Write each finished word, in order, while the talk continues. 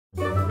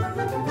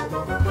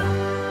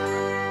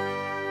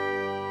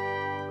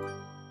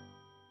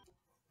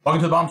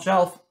Welcome to the Bomb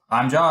Shelf.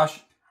 I'm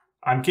Josh.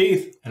 I'm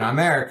Keith. And I'm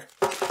Erik.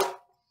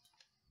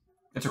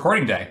 It's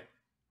recording day.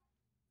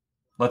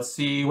 Let's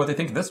see what they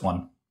think of this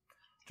one.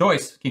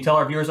 Joyce, can you tell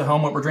our viewers at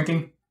home what we're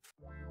drinking?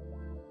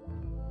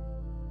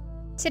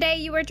 Today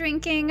you are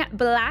drinking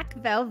Black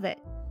Velvet.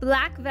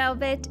 Black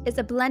Velvet is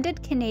a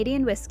blended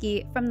Canadian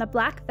whiskey from the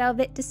Black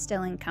Velvet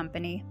Distilling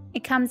Company.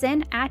 It comes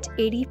in at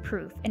 80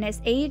 proof and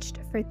is aged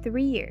for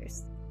 3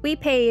 years. We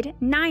paid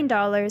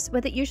 $9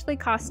 with it usually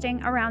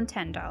costing around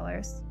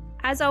 $10.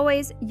 As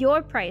always,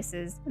 your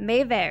prices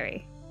may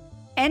vary.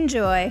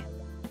 Enjoy!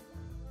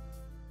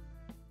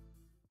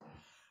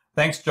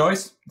 Thanks,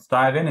 Joyce. Let's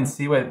dive in and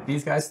see what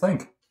these guys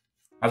think.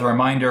 As a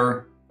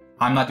reminder,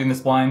 I'm not doing this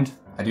blind.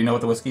 I do know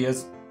what the whiskey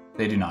is.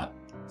 They do not.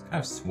 It's kind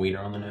of sweeter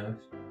on the nose.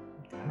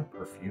 Kind of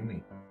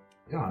perfumey.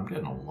 Yeah, I'm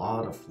getting a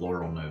lot of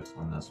floral notes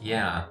on this one.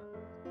 Yeah.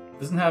 It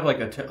doesn't have like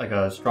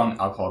a strong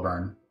alcohol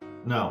burn.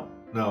 No,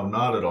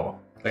 not at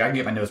all. Like I can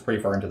get my nose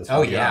pretty far into this Oh,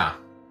 one. yeah.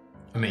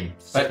 I mean,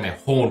 stick my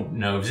whole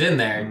nose in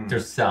there,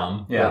 there's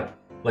some. Yeah. But,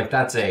 like,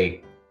 that's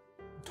a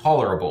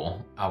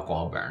tolerable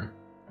alcohol burn.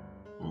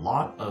 A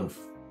lot of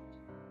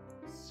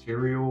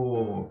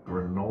cereal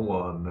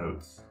granola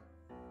notes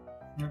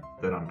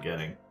that I'm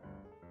getting.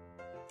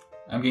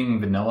 I'm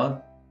getting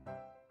vanilla.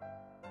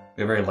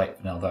 A very light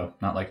vanilla though,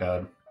 not like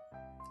a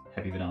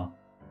heavy vanilla.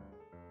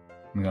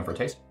 I'm going for a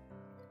taste.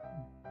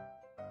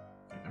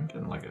 I'm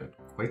getting like a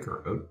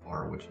Quaker oat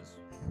bar, which is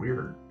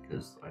weird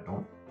because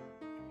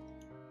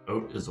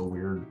oat is a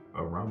weird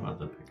aroma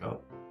to pick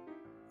up.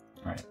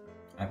 Alright,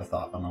 I have a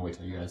thought. I'm gonna wait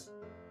till you guys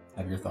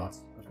have your thoughts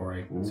before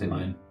I say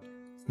mine.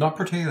 It's not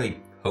particularly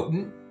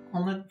potent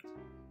on the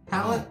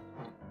palate.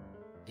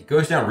 It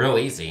goes down real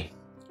easy.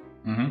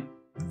 Mm-hmm.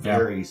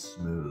 Very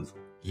smooth.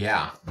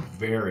 Yeah.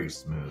 Very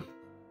smooth.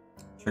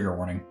 Trigger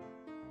warning.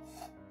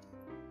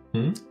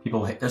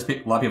 People hate, there's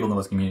a lot of people in the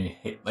whiskey community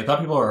hate, like a lot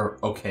of people are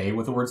okay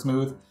with the word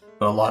smooth,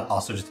 but a lot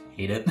also just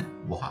hate it.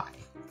 Why?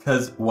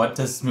 Because what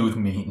does smooth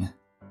mean?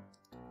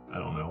 I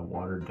don't know,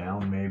 watered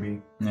down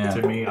maybe. Yeah.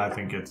 To me, I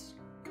think it's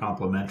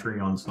complimentary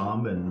on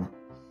some and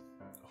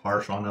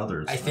harsh on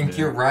others. I think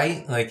you're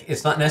right. Like,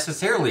 it's not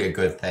necessarily a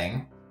good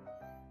thing.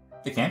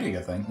 It can be a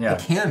good thing, yeah. It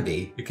can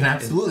be. It can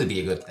absolutely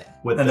be a good thing.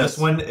 With this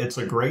one, it's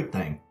a great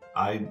thing.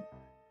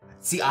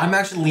 See, I'm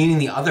actually leaning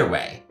the other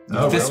way.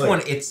 Oh, This really?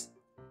 one,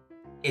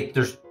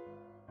 there's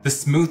the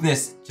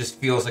smoothness just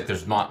feels like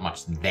there's not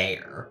much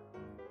there.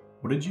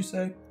 What did you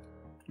say?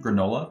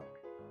 Granola?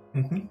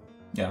 Mm-hmm.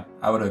 Yeah,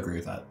 I would agree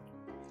with that.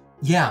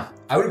 Yeah,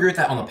 I would agree with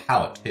that on the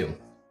palate too.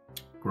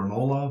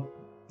 Granola,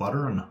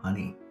 butter, and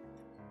honey.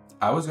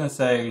 I was gonna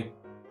say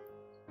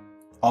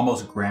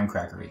almost graham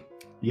crackery.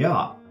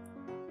 Yeah.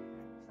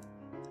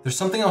 There's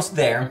something else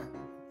there.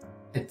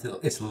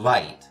 It's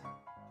light.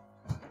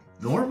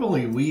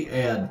 Normally, we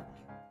add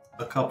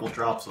a couple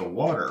drops of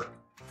water.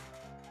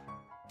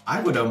 I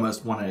would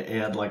almost want to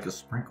add like a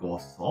sprinkle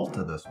of salt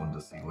to this one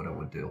to see what it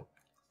would do.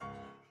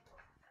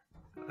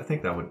 I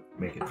think that would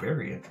make it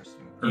very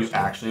interesting. You personally.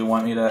 actually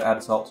want me to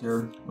add salt to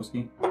your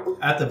whiskey?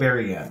 At the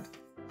very end.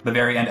 The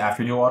very end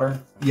after you do water?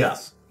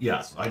 Yes.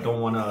 I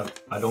don't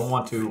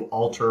want to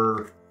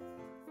alter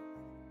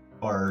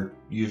our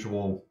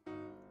usual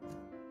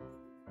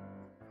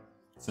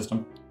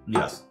System?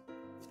 Yes.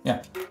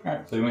 Yeah.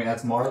 Alright, so you want me to add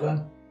some water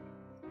then?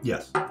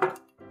 Yes.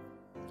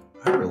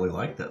 I really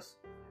like this.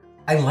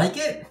 I like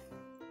it,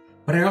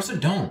 but I also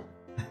don't.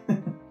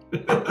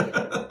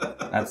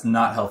 That's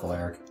not helpful,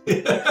 Erik.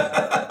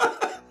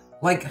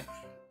 Like,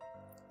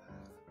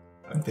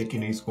 I'm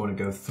thinking he's going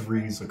to go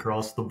 3s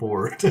across the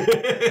board.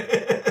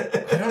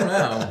 I don't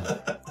know.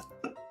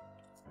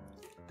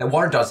 That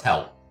water does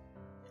help.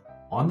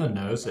 On the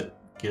nose, it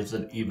gives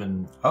it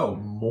even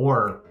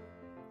more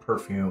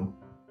perfume.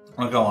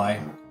 I'm not gonna lie.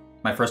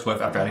 My first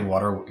whiff after adding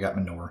water got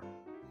manure.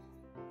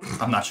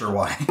 I'm not sure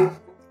why.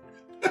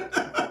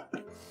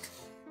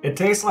 It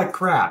tastes like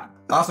crap.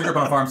 I also grew up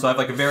on a farm, so I have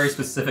like a very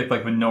specific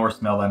like manure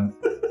smell that I'm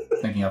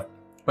thinking of.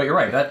 But you're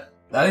right, that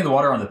adding the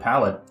water on the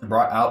palate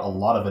brought out a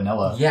lot of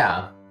vanilla.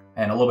 Yeah.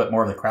 And a little bit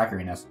more of the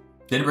crackeriness.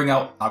 Didn't bring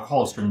out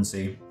alcohol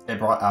astringency. It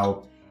brought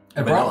out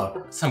vanilla.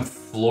 Brought some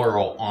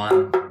floral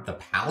on the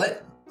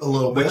palate, A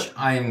little which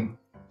I'm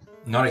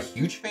not a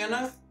huge fan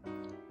of.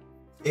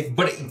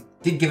 But it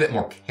did give it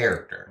more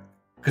character.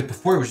 Because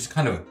before it was just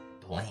kind of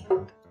bland.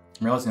 I'm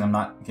realizing I'm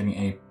not giving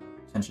any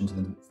attention to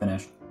the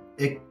finish.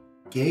 It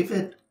gave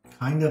it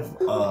kind of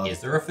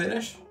Is there a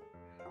finish?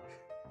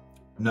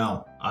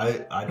 No,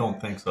 I don't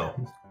think so.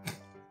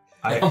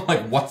 I'm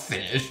like, what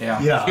finish?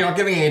 Yeah. You're not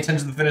giving any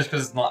attention to the finish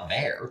because it's not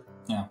there.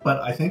 Yeah.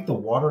 But I think the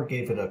water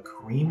gave it a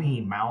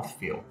creamy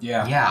mouthfeel.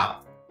 Yeah. Yeah.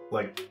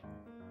 Like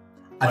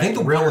I think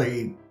the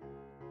really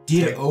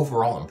did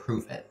overall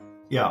improve it.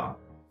 Yeah.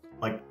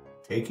 Like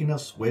taking a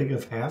swig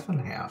of half and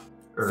half.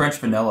 Or, French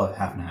vanilla,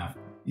 half and half.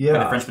 yeah.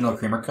 Like the French vanilla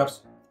creamer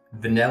cups.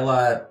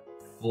 Vanilla,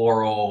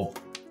 floral,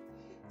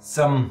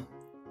 some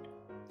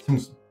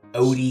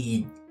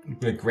oaty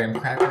graham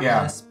cracker.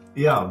 Yeah.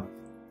 Yeah.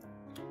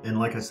 And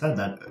like I said,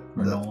 that the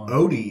Granola.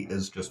 oaty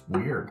is just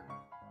weird.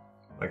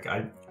 Like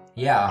I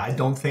Yeah.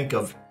 don't think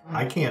of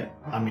I can't.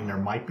 I mean, there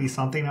might be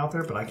something out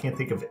there, but I can't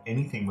think of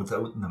anything with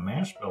oat in the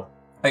mash bill.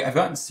 Like, I've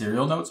gotten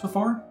cereal notes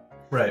before,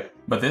 Right.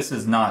 but this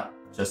is not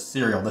just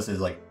cereal. This is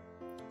like,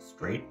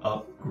 Straight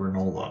up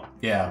granola.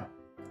 yeah.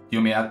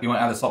 You want to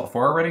add the salt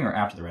before our reading or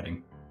after the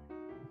reading?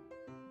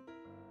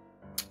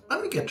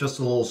 Let me get just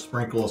a little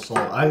sprinkle of salt.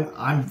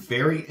 I'm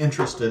very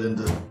interested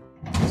into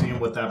seeing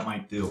what that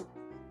might do.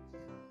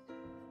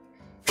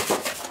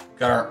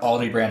 Got our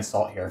Aldi brand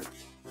salt here.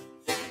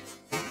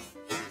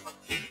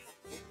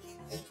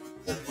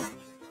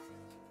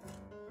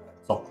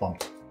 Salt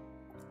clump.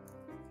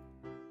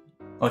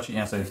 I'll let you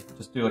answer.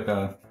 Just do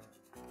like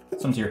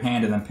some to your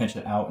hand and then pinch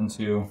it out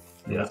into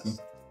the Yes.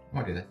 whiskey.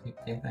 I'm gonna do the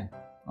same thing.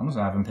 I'm just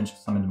gonna have him pinch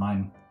some into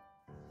mine.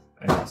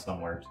 I got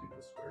somewhere to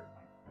this word.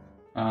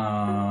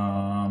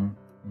 I'm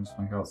just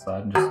gonna go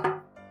outside and just.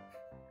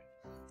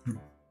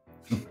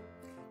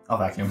 I'll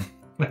vacuum.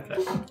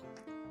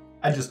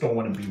 I just don't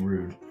want to be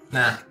rude.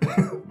 Nah,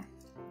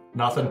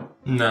 Nothing.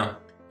 no.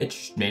 It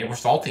just made it more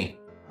salty.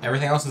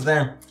 Everything else is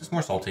there, just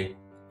more salty.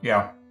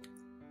 Yeah.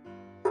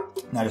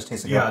 Now just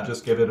taste it. Yeah,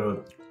 just give it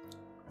a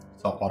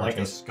Salt water like a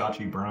taste.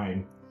 scotchy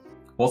brine.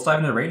 Well, let's dive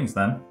into the ratings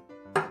then.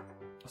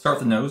 Start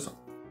with the nose.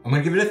 I'm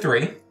gonna give it a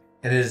 3.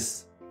 It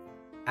is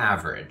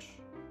average.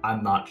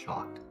 I'm not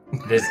shocked.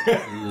 It is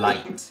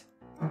light.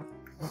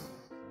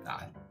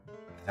 I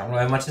don't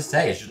really have much to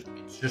say.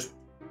 It's just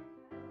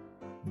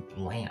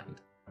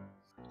bland.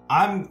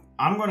 I'm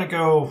gonna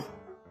go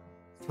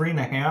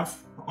 3.5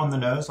 on the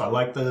nose. I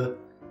like the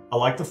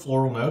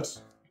floral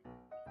notes.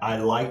 I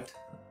liked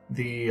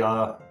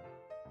the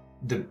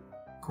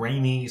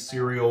grainy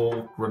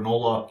cereal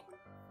granola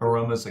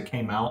aromas that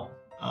came out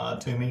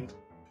to me.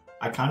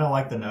 I kind of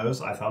like the nose.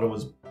 I thought it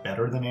was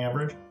better than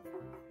average,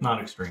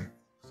 not extreme.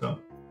 So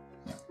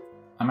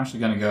I'm actually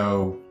gonna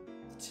go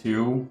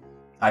 2.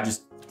 I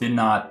just did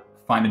not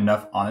find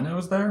enough on the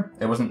nose there.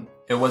 It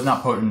was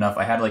not potent enough.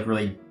 I had to like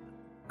really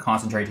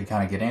concentrate to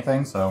kind of get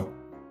anything, so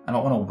I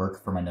don't want to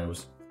work for my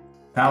nose.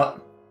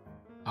 Palate.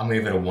 I'm gonna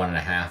give it a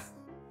 1.5.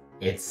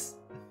 It's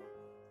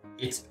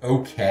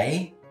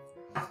okay.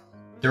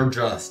 There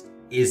just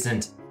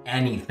isn't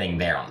anything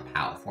there on the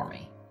palate for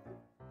me.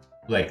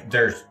 Like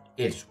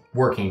it's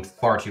working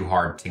far too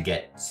hard to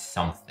get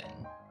something.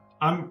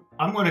 I'm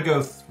gonna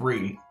go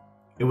 3.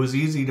 It was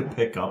easy to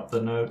pick up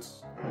the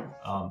notes.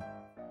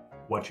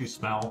 What you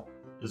smell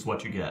is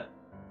what you get.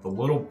 The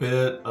little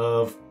bit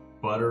of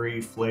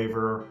buttery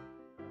flavor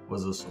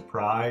was a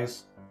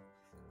surprise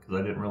because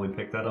I didn't really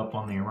pick that up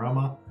on the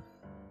aroma.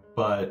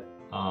 But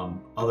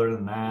other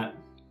than that,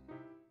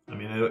 I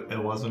mean, it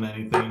wasn't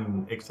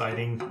anything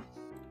exciting.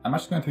 I'm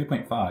actually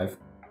going 3.5.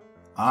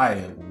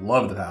 I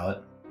love the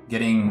palate.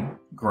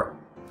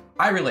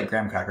 I really like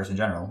graham crackers in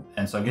general,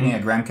 and so getting a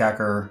graham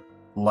cracker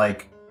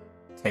like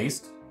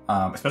taste,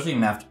 especially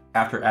even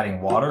after adding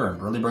water and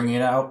really bringing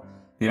it out,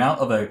 the amount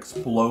of an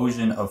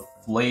explosion of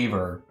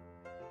flavor,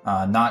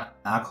 not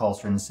alcohol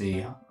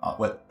stringency,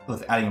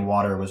 with adding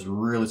water was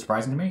really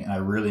surprising to me, and I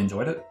really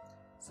enjoyed it.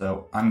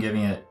 So I'm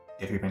giving it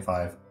a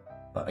 3.5.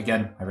 But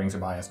again, my ratings are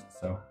biased,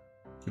 so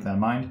keep that in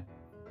mind.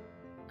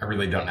 I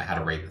really don't know how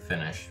to rate the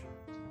finish.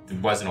 There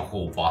wasn't a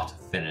whole lot of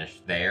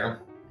finish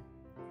there.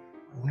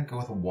 I'm gonna go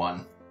with a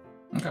 1.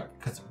 Okay.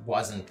 Because it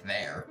wasn't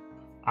there.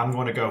 I'm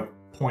going to go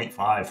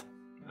 0.5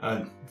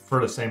 for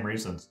the same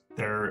reasons.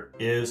 There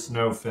is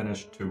no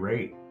finish to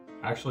rate.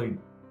 Actually,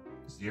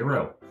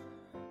 0.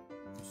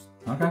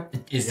 Okay.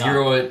 Is Yeah.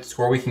 0 a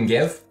score we can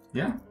give?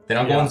 Yeah. Then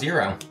I'm Yeah. going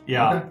 0.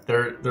 Yeah,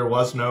 there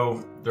was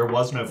no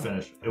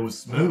finish. It was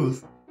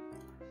smooth,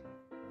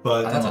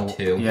 but That's a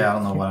 2. Yeah, I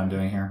don't know what I'm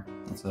doing here.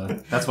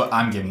 That's what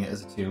I'm giving it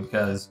as a 2,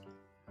 because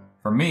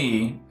for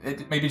me,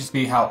 it maybe just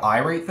be how I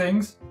rate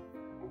things.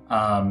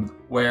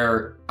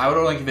 Where I would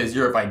only give it a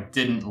 0 if I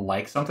didn't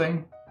like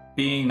something.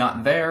 Being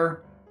not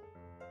there,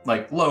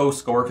 like low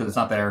score because it's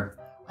not there.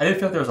 I did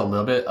feel like there was a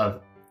little bit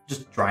of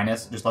just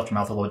dryness, just left your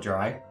mouth a little bit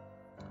dry.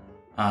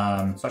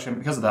 So actually,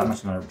 because of that, I'm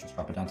just going to just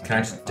drop it down to Can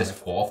I just 3.5.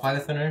 disqualify the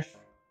finish?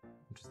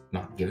 Just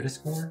not give it a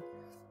score?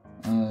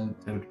 It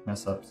would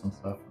mess up some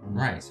stuff.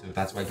 Right, so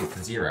that's why I give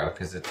it 0,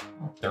 because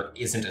there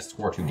isn't a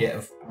score to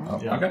give. Oh,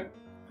 Yeah. Okay.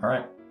 All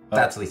right.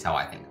 That's at least how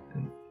I think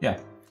of it. Yeah.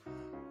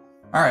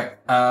 All right.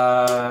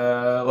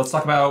 Let's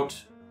talk about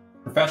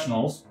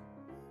professionals.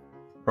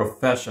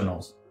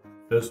 Professionals.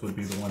 those would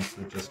be the ones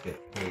that just get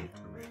paid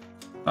to rate.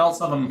 Well,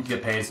 some of them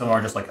get paid. Some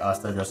are just like us.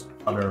 They're just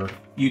other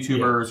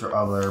YouTubers or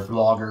other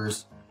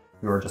bloggers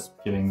who are just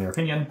giving their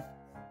opinion.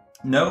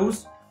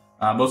 Nose.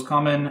 Most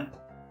common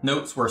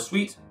notes were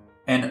sweet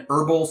and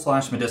herbal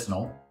 /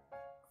 medicinal.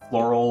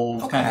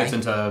 Floral kind of fits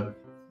into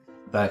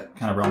that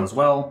kind of realm as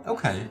well.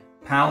 Okay.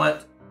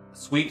 Palate,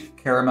 sweet,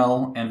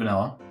 caramel, and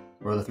vanilla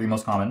were the 3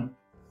 most common.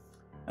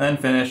 And then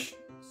finish,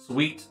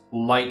 sweet,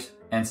 light,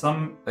 and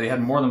some, they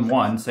had more than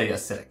one, say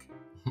acidic.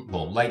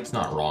 Well, light's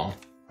not wrong.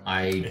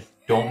 I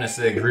don't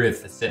necessarily agree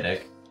with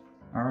acidic.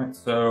 All right,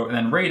 so, and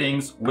then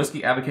ratings,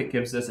 Whiskey Advocate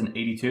gives this an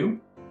 82.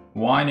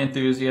 Wine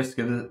Enthusiast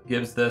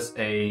gives this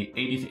a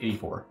 80 to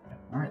 84.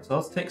 All right, so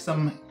let's take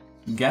some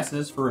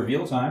guesses for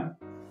reveal time.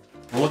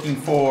 We're looking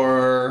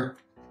for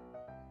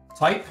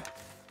type,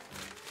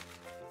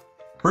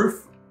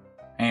 proof,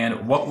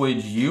 and what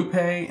would you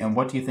pay, and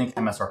what do you think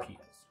MSRP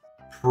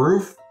is?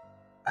 Proof?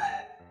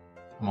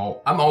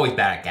 I'm always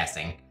bad at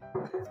guessing.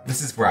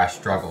 This is where I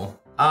struggle.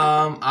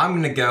 I'm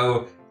gonna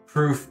go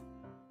proof,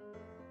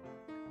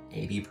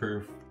 80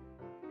 proof.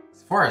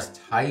 As far as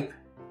type,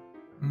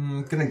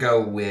 I'm gonna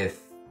go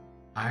with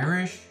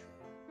Irish,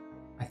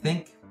 I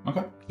think.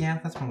 Okay. Yeah,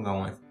 that's what I'm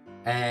going with.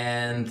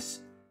 And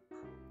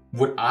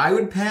what I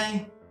would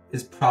pay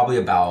is probably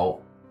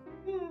about,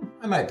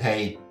 I might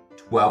pay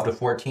 12 to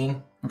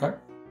 14. Okay.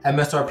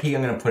 MSRP,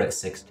 I'm gonna put at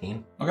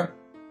 16. Okay.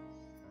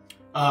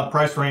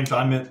 Price range,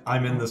 I'm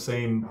in the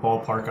same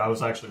ballpark. I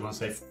was actually going to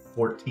say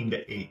 14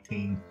 to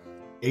 18.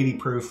 80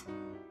 proof,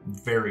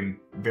 very,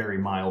 very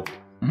mild.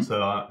 Mm-hmm.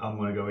 So I'm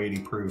going to go 80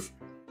 proof.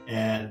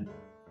 And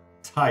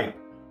type,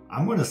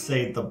 I'm going to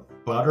say the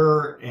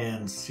butter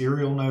and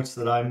cereal notes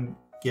that I'm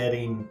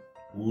getting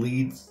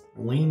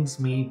leans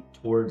me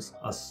towards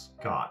a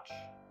Scotch.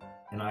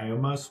 And I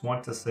almost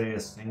want to say a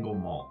single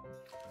malt.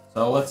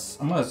 So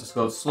I'm going to just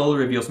go slowly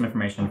reveal some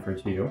information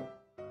to you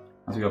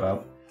as we go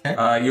about.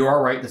 Okay. You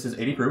are right, this is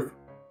 80 proof.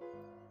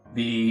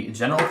 The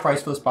general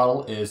price for this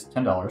bottle is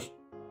 $10.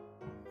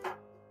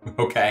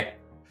 Okay.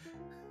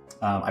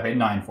 I paid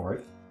 $9 for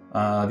it.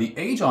 The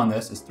age on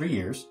this is 3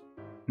 years.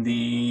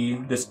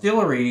 The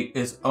distillery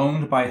is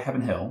owned by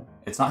Heaven Hill.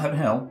 It's not Heaven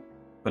Hill,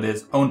 but it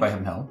is owned by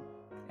Heaven Hill.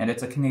 And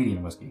it's a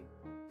Canadian whiskey.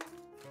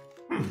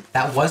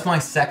 That was my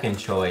second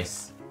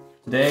choice.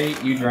 Today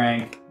you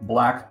drank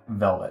Black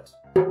Velvet.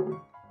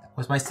 That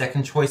was my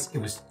second choice.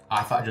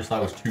 I thought it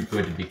was too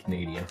good to be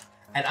Canadian.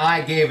 And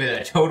I gave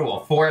it a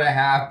total of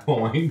 4.5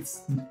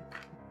 points.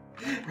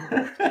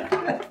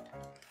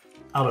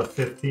 Out of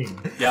 15.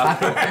 Yeah.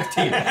 Out of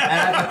 15. And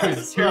I thought it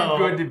was too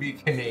good to be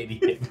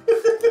Canadian.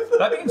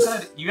 That being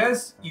said, you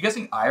guys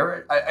think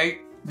Irish? I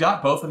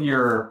got both of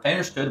your. I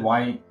understood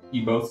why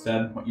you both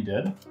said what you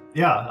did.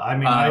 Yeah, I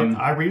mean,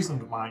 I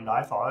reasoned mine.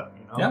 I thought,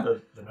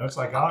 the notes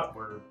I got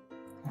were.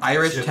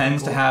 Irish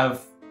tends to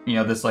have,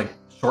 this like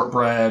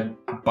shortbread,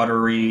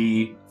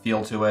 buttery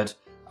feel to it,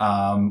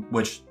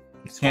 which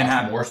can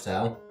happen. More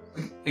so.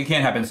 It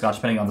can happen in Scotch,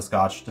 depending on the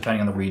Scotch,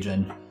 depending on the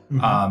region.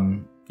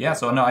 Mm-hmm. Yeah,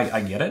 so no,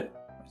 I get it.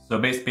 So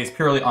based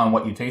purely on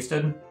what you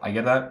tasted, I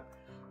get that.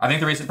 I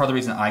think part of the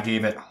reason I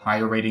gave it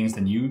higher ratings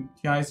than you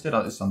guys did,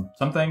 some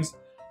things,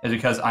 is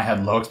because I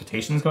had low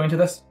expectations going to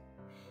this.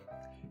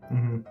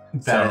 Mm-hmm.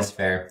 That is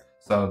fair.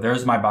 So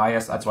there's my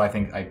bias. That's why I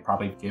think I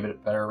probably gave it a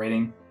better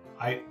rating.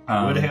 I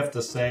would have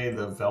to say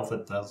the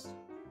Velvet does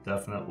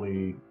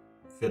definitely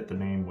fit the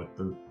name with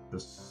the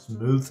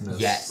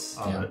smoothness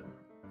of it.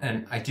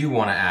 And I do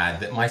want to add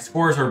that my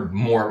scores are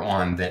more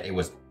on that it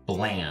was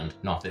bland,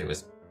 not that it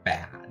was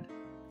bad.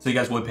 So you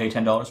guys would pay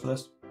 $10 for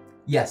this?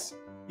 Yes.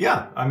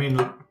 Yeah, I mean,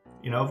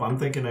 if I'm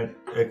thinking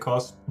it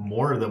costs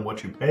more than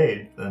what you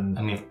paid, then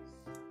I mean,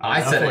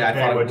 I said I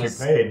thought what it was,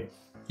 you paid.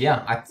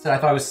 Yeah, I said I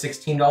thought it was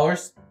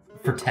 $16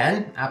 for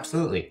 10.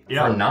 Absolutely.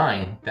 Yeah. For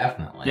 9,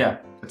 definitely. Yeah,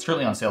 it's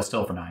currently on sale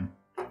still for $9.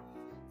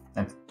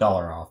 And $1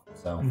 off,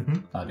 so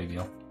not a big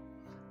deal.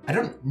 I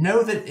don't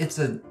know that it's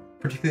a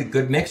particularly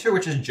good mixer,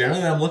 which is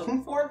generally what I'm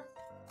looking for.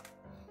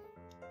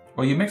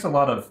 Well, you mix a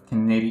lot of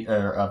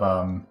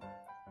Crown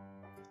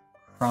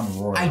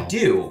Royal. I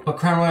do, but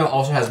Crown Royal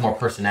also has more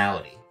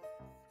personality.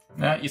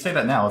 You say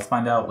that now. Let's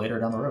find out later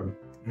down the road.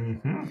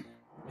 Mm-hmm.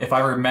 If I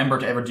remember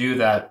to ever do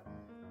that,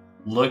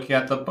 look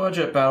at the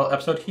budget battle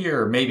episode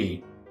here.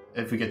 Maybe,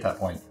 if we get that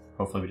point.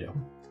 Hopefully we do.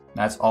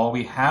 That's all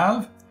we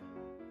have.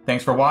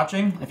 Thanks for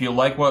watching. If you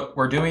like what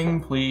we're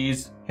doing,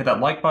 please hit that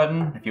like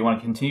button. If you want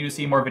to continue to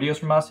see more videos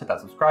from us, hit that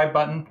subscribe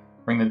button.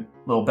 Ring the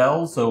little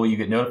bell so you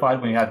get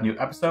notified when we have new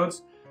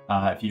episodes.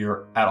 If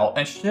you're at all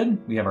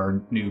interested, we have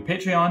our new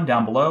Patreon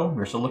down below.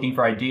 We're still looking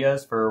for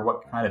ideas for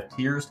what kind of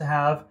tiers to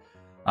have.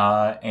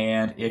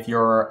 And if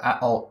you're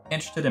at all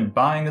interested in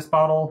buying this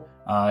bottle,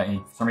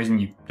 and for some reason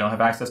you don't have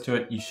access to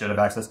it, you should have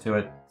access to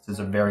it. This is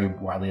a very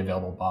widely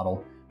available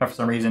bottle. But for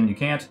some reason you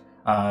can't,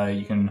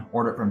 you can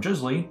order it from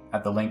Drizzly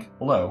at the link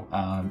below.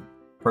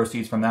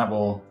 Proceeds from that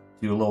will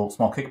do a little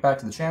small kickback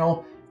to the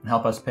channel and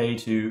help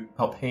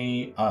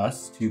pay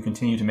us to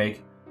continue to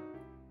make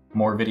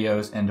more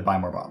videos and to buy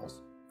more bottles.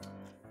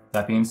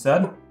 That being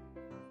said,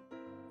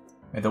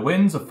 may the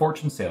winds of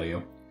fortune sail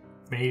you.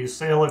 May you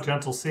sail a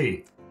gentle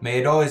sea. May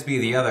it always be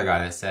the other guy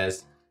that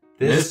says,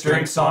 This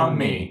drink's on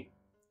me.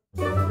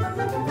 That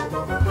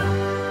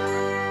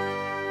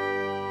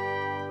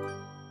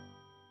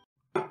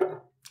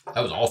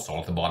was all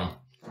salt at the bottom.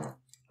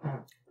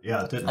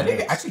 Yeah, it didn't. I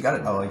think it actually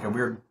got like a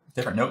weird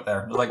different note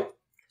there. It was like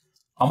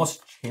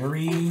almost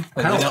cherry.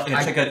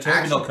 Like a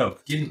cherry vanilla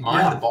Coke. Didn't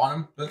mind the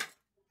bottom, but It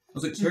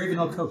was like cherry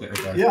vanilla Coke right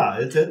there. Yeah,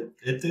 it did.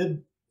 It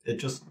did. It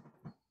just,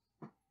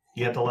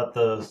 you have to let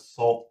the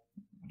salt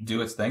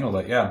Do its thing a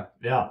little bit, yeah.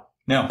 Yeah.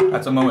 No,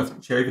 that's a moment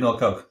with cherry vanilla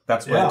Coke.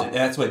 That's what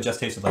that's what it just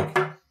tasted like.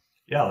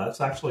 Yeah,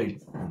 that's actually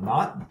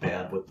not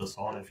bad with the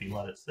salt if you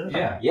let it sit.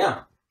 Yeah.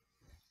 yeah.